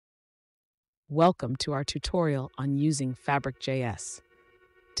Welcome to our tutorial on using Fabric.js.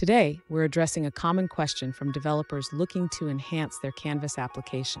 Today, we're addressing a common question from developers looking to enhance their Canvas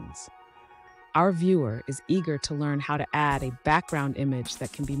applications. Our viewer is eager to learn how to add a background image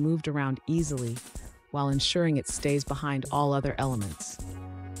that can be moved around easily while ensuring it stays behind all other elements.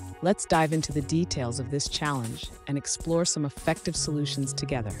 Let's dive into the details of this challenge and explore some effective solutions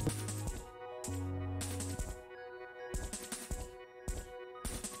together.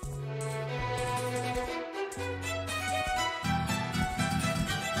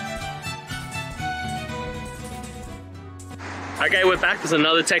 Okay, we're back with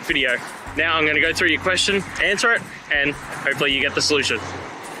another tech video. Now I'm going to go through your question, answer it, and hopefully you get the solution.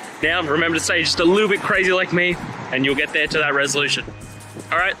 Now remember to stay just a little bit crazy like me, and you'll get there to that resolution.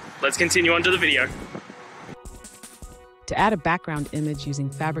 Alright, let's continue on to the video. To add a background image using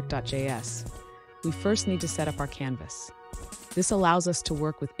Fabric.js, we first need to set up our canvas. This allows us to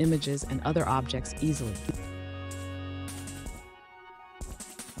work with images and other objects easily.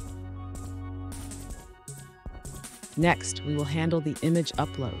 Next, we will handle the image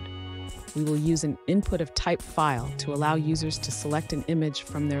upload. We will use an input of type file to allow users to select an image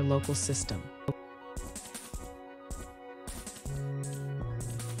from their local system.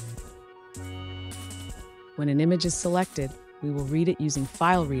 When an image is selected, we will read it using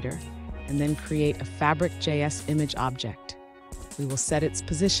File Reader and then create a Fabric.js image object. We will set its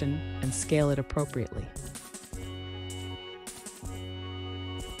position and scale it appropriately.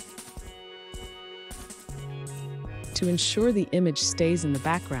 To ensure the image stays in the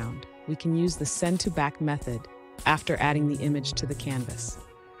background, we can use the send to back method after adding the image to the canvas.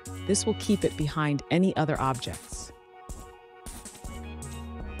 This will keep it behind any other objects.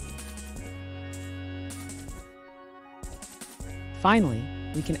 Finally,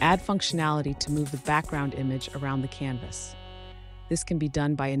 we can add functionality to move the background image around the canvas. This can be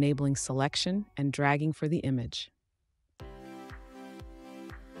done by enabling selection and dragging for the image.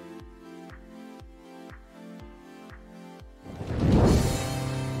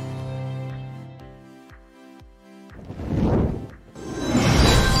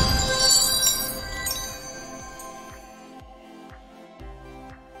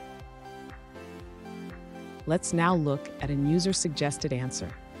 Let's now look at a user-suggested answer.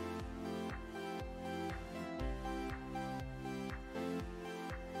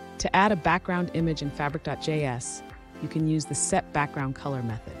 To add a background image in Fabric.js, you can use the Set Background Color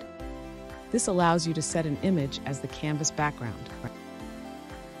method. This allows you to set an image as the canvas background.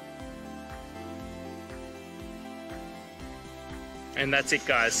 And that's it,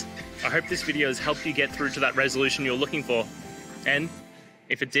 guys. I hope this video has helped you get through to that resolution you're looking for. And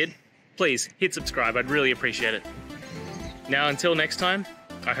if it did, please hit subscribe, I'd really appreciate it. Now until next time,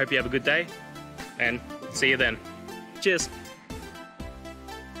 I hope you have a good day, and see you then. Cheers.